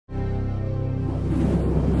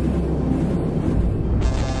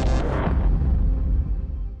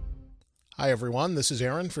Hi everyone, this is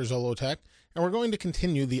Aaron for Zollotech, and we're going to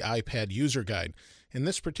continue the iPad user guide. In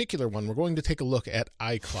this particular one, we're going to take a look at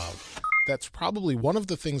iCloud. That's probably one of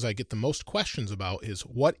the things I get the most questions about is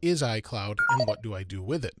what is iCloud and what do I do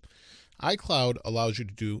with it? iCloud allows you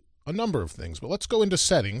to do a number of things, but let's go into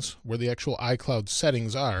settings where the actual iCloud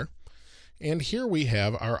settings are. And here we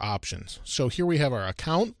have our options. So here we have our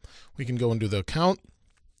account. We can go into the account,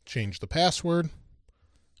 change the password,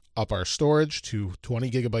 up our storage to 20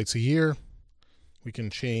 gigabytes a year. We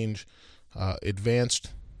can change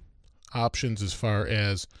advanced options as far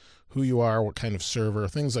as who you are, what kind of server,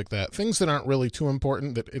 things like that. Things that aren't really too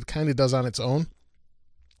important that it kind of does on its own.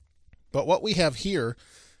 But what we have here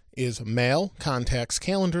is mail, contacts,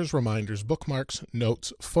 calendars, reminders, bookmarks,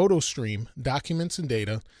 notes, Photostream, documents and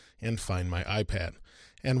data, and Find My iPad.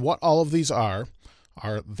 And what all of these are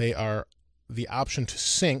they are the option to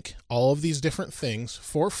sync all of these different things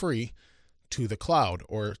for free to the cloud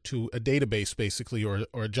or to a database basically, or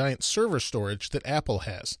a giant server storage that Apple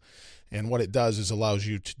has. And what it does is allows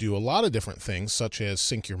you to do a lot of different things, such as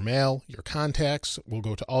sync your mail, your contacts will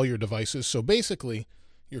go to all your devices. So basically,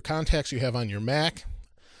 your contacts you have on your Mac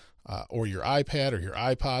or your iPad or your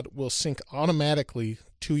iPod will sync automatically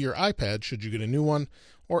to your iPad should you get a new one,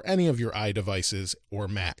 or any of your iDevices or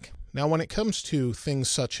Mac. Now, when it comes to things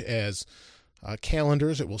such as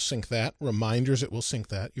calendars, it will sync that. Reminders, it will sync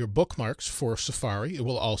that. Your bookmarks for Safari, it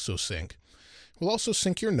will also sync. It will also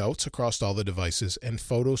sync your notes across all the devices, and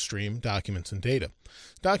Photostream, documents and data.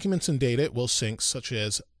 Documents and data it will sync, such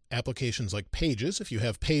as applications like Pages. If you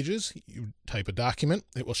have Pages, you type a document,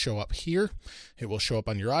 it will show up here. It will show up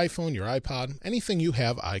on your iPhone, your iPod, anything you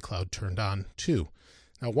have iCloud turned on to.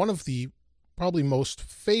 Now, one of the probably most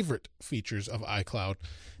favorite features of iCloud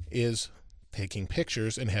is taking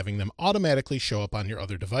pictures and having them automatically show up on your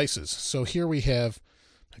other devices. So here we have,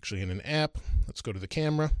 actually in an app, let's go to the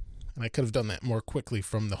camera, and I could have done that more quickly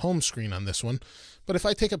from the home screen on this one. But if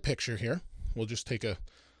I take a picture here, we'll just take a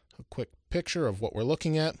quick picture of what we're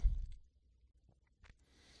looking at.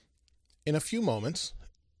 In a few moments,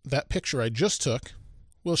 that picture I just took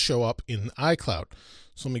will show up in iCloud.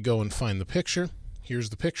 So let me go and find the picture. Here's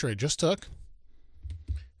the picture I just took.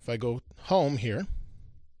 If I go home here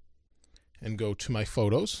and go to my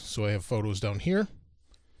photos, so I have photos down here,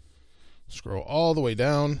 scroll all the way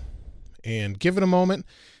down and give it a moment,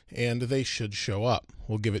 and they should show up.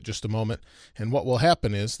 We'll give it just a moment, and what will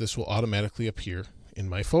happen is this will automatically appear in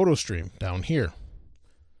my Photostream down here.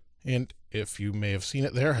 And if you may have seen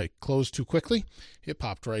it there, I closed too quickly, it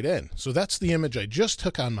popped right in. So that's the image I just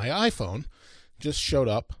took on my iPhone, just showed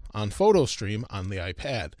up on Photostream on the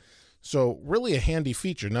iPad. So really a handy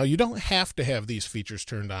feature. Now, you don't have to have these features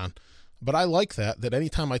turned on, but I like that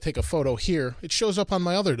anytime I take a photo here, it shows up on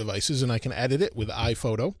my other devices and I can edit it with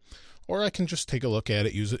iPhoto, or I can just take a look at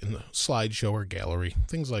it, use it in the slideshow or gallery,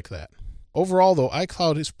 things like that. Overall, though,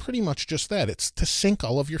 iCloud is pretty much just that. It's to sync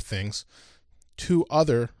all of your things to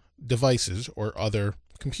other devices or other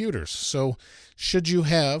computers. So should you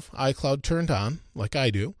have iCloud turned on, like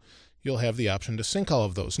I do, you'll have the option to sync all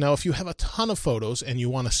of those. Now, if you have a ton of photos and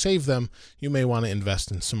you want to save them, you may want to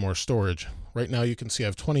invest in some more storage. Right now, you can see I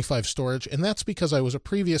have 25 storage, and that's because I was a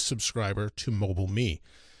previous subscriber to MobileMe.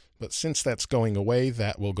 But since that's going away,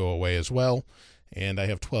 that will go away as well. And I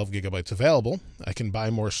have 12 gigabytes available. I can buy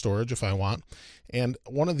more storage if I want. And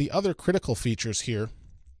one of the other critical features here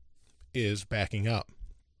is backing up.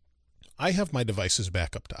 I have my devices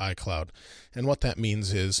back up to iCloud, and what that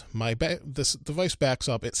means is this device backs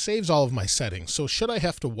up, it saves all of my settings. So should I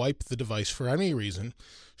have to wipe the device for any reason,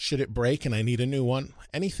 should it break and I need a new one,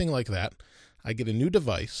 anything like that, I get a new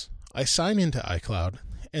device, I sign into iCloud,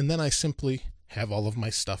 and then I simply have all of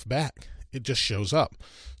my stuff back. It just shows up.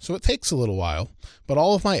 So it takes a little while, but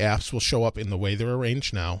all of my apps will show up in the way they're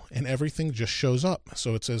arranged now, and everything just shows up.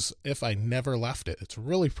 So it's as if I never left it. It's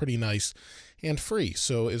really pretty nice and free.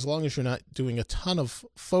 So as long as you're not doing a ton of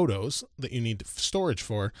photos that you need storage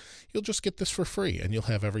for, you'll just get this for free and you'll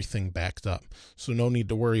have everything backed up. So no need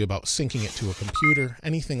to worry about syncing it to a computer,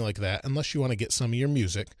 anything like that, unless you want to get some of your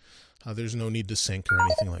music. There's no need to sync or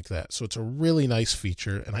anything like that. So it's a really nice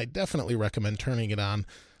feature, and I definitely recommend turning it on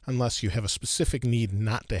unless you have a specific need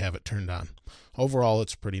not to have it turned on. Overall,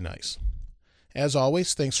 it's pretty nice. As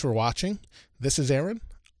always, thanks for watching. This is Aaron.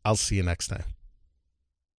 I'll see you next time.